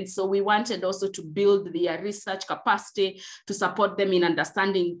children. And so we wanted also to build their research capacity to support them in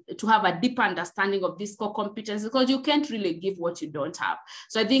understanding, to have a deeper understanding of these core competencies, because you can't really give what you don't have.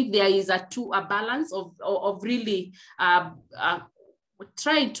 So I think there is a balance of really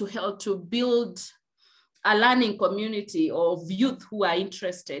trying to help to build a learning community of youth who are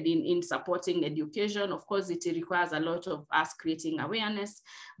interested in supporting education. Of course, it requires a lot of us creating awareness,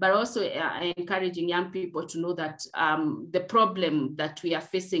 but also encouraging young people to know that the problem that we are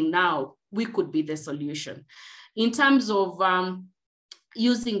facing now, we could be the solution. In terms of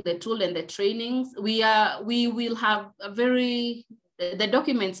using the tool and the trainings, we will have the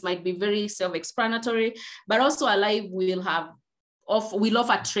documents might be very self-explanatory, but also Alive will have we'll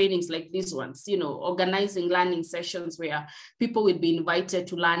offer trainings like these ones, you know, organizing learning sessions where people will be invited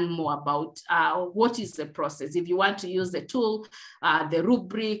to learn more about what is the process. If you want to use the tool, the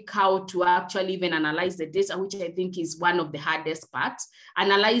rubric, how to actually even analyze the data, which I think is one of the hardest parts,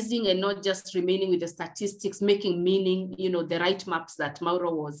 analyzing and not just remaining with the statistics, making meaning, you know, the right maps that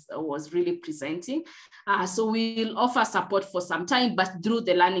Mauro was really presenting. So we'll offer support for some time, but through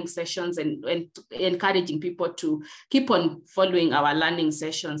the learning sessions and encouraging people to keep on following our learning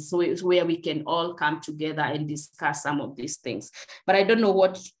sessions, so where we can all come together and discuss some of these things. But I don't know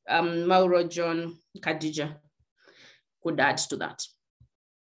what Mauro, John, Khadija could add to that.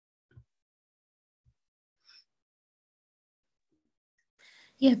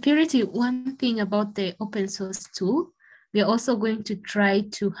 Yeah, Purity, one thing about the open source tool, we're also going to try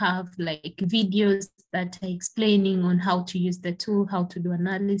to have like videos that are explaining on how to use the tool, how to do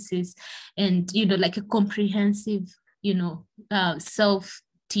analysis, and, you know, like a comprehensive, you know,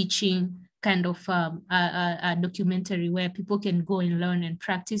 self-teaching kind of a documentary where people can go and learn and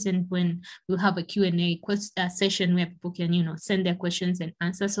practice. And when we'll have a Q&A session where people can, you know, send their questions and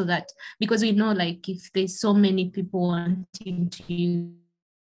answer, so that, because we know like if there's so many people wanting to use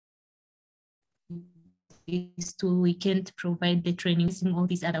this tool, we can't provide the training in all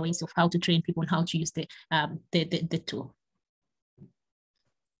these other ways of how to train people on how to use the tool.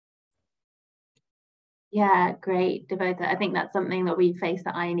 Yeah, great, Devota. I think that's something that we face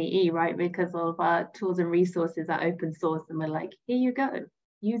at INEE, right? Because all of our tools and resources are open source and we're like, here you go,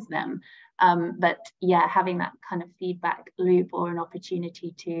 use them. But yeah, having that kind of feedback loop or an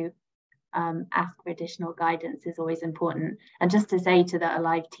opportunity to ask for additional guidance is always important. And just to say to the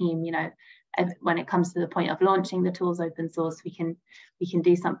Alive team, you know, when it comes to the point of launching the tools open source, we can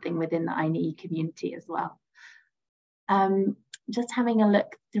do something within the INEE community as well. Just having a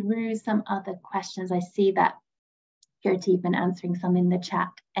look through some other questions. I see that Jyoti's been answering some in the chat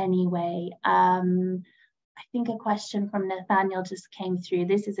anyway. I think a question from Nathaniel just came through.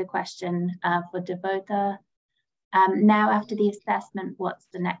 This is a question for Devota. Now, after the assessment, what's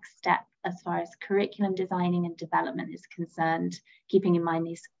the next step as far as curriculum designing and development is concerned, keeping in mind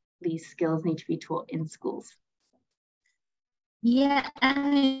these skills need to be taught in schools? Yeah, I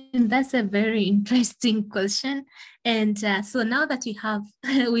mean, that's a very interesting question. And so now that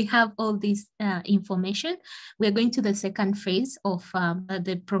we have all this information, we're going to the second phase of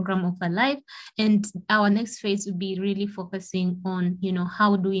the program of Alive. And our next phase will be really focusing on, you know,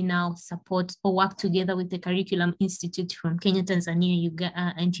 how do we now support or work together with the Curriculum Institute from Kenya, Tanzania,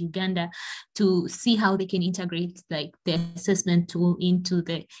 and Uganda to see how they can integrate like the assessment tool into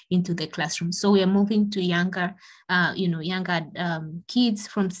the classroom. So we are moving to younger kids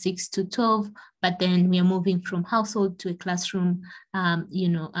from 6 to 12, but then we are moving from household to a classroom,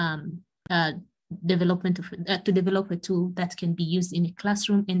 development to develop a tool that can be used in a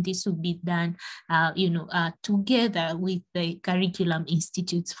classroom, and this will be done, together with the curriculum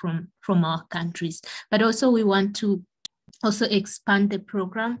institutes from our countries. But also we want to also expand the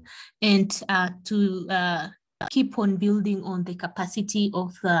program and to keep on building on the capacity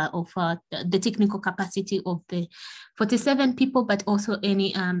of the technical capacity of the 47 people, but also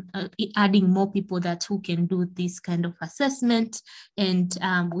adding more people who can do this kind of assessment. And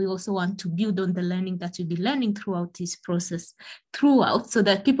we also want to build on the learning that we'll be learning throughout this process, so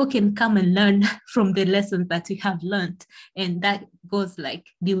that people can come and learn from the lessons that we have learned. And that goes like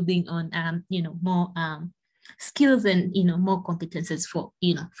building on more skills and more competences for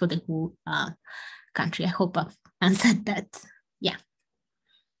the whole country. I hope I've answered that. Yeah.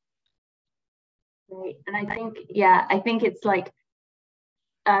 Great. And I think it's like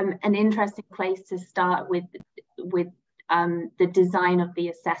an interesting place to start with the design of the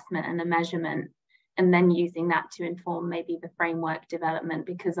assessment and the measurement, and then using that to inform maybe the framework development,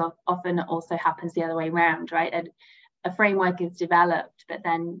 because often it also happens the other way around, right? And a framework is developed, but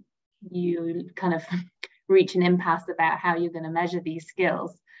then you kind of reach an impasse about how you're going to measure these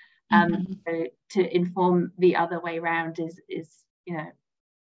skills. So to inform the other way around is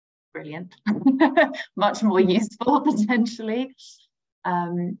brilliant, much more useful potentially.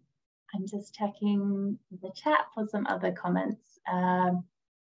 I'm just checking the chat for some other comments. Fatuma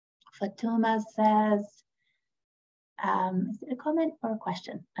says, is it a comment or a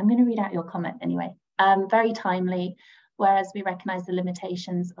question? I'm going to read out your comment anyway. Very timely. Whereas we recognize the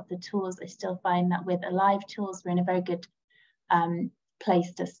limitations of the tools, I still find that with Alive tools, we're in a very good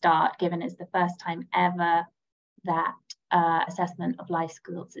place to start, given it's the first time ever that assessment of life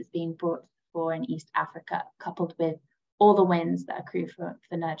skills is being brought forward in East Africa, coupled with all the wins that accrue for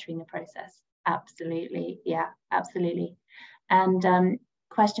nurturing the process. Absolutely, yeah, absolutely. And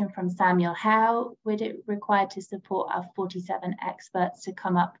question from Samuel, how would it require to support our 47 experts to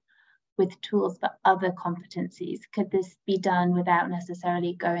come up with tools for other competencies? Could this be done without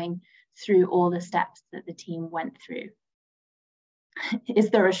necessarily going through all the steps that the team went through? Is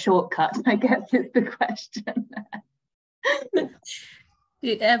there a shortcut, I guess is the question.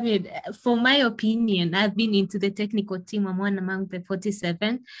 I mean, for my opinion, I've been into the technical team. I'm one among the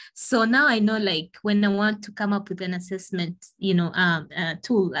 47. So now I know, like, when I want to come up with an assessment,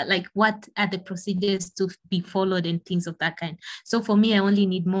 tool, like what are the procedures to be followed and things of that kind. So for me, I only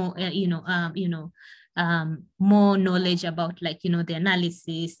need more, more knowledge about the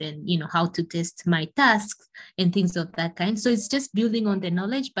analysis and how to test my tasks and things of that kind. So it's just building on the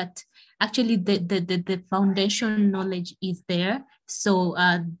knowledge, but actually the foundation knowledge is there. So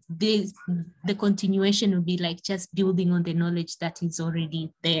the continuation will be like just building on the knowledge that is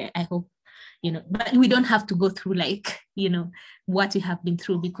already there. I hope, but we don't have to go through what we have been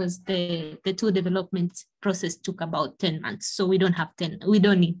through, because the tool development process took about 10 months. So we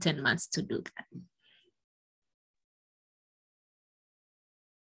don't need 10 months to do that.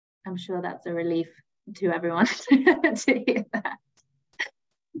 I'm sure that's a relief to everyone to hear that.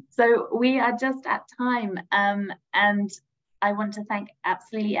 So we are just at time, and I want to thank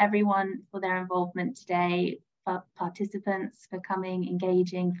absolutely everyone for their involvement today, for participants for coming,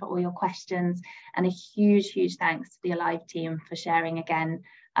 engaging, for all your questions, and a huge thanks to the Alive team for sharing again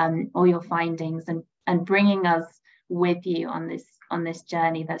all your findings and and bringing us with you on this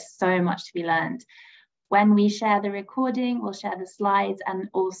journey. There's so much to be learned. When we share the recording, we'll share the slides and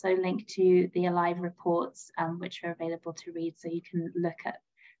also link to the Alive reports, which are available to read, so you can look at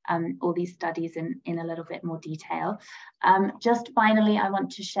all these studies in a little bit more detail. Just finally, I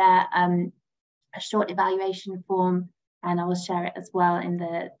want to share a short evaluation form, and I will share it as well in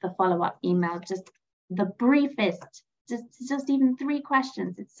the follow-up email. Just the briefest, just even 3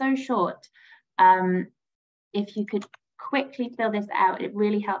 questions. It's so short. If you could quickly fill this out, it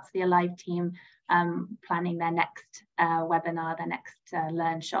really helps the Alive team planning their next webinar, their next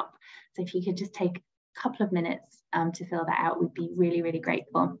Learn Shop. So if you could just take a couple of minutes to fill that out, we'd be really, really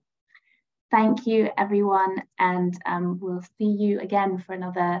grateful. Thank you, everyone, and we'll see you again for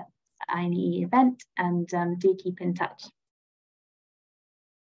another INEE event, and do keep in touch.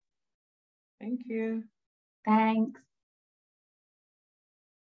 Thank you. Thanks.